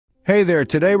Hey there,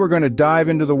 today we're going to dive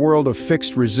into the world of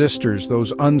fixed resistors,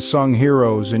 those unsung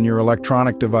heroes in your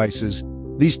electronic devices.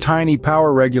 These tiny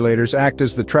power regulators act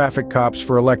as the traffic cops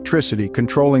for electricity,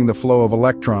 controlling the flow of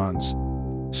electrons.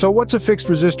 So what's a fixed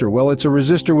resistor? Well, it's a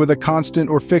resistor with a constant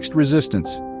or fixed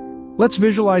resistance. Let's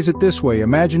visualize it this way.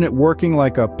 Imagine it working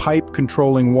like a pipe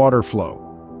controlling water flow.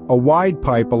 A wide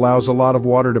pipe allows a lot of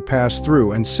water to pass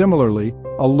through, and similarly,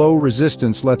 a low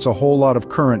resistance lets a whole lot of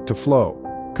current to flow.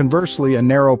 Conversely, a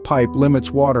narrow pipe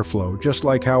limits water flow, just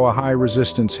like how a high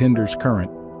resistance hinders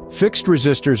current. Fixed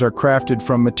resistors are crafted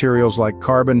from materials like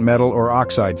carbon, metal, or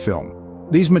oxide film.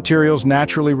 These materials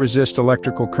naturally resist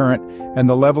electrical current, and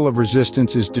the level of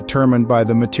resistance is determined by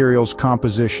the material's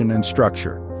composition and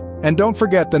structure. And don't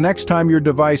forget, the next time your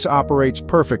device operates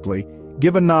perfectly,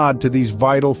 give a nod to these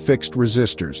vital fixed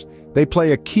resistors. They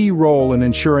play a key role in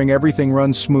ensuring everything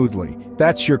runs smoothly.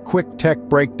 That's your quick tech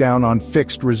breakdown on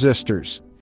fixed resistors.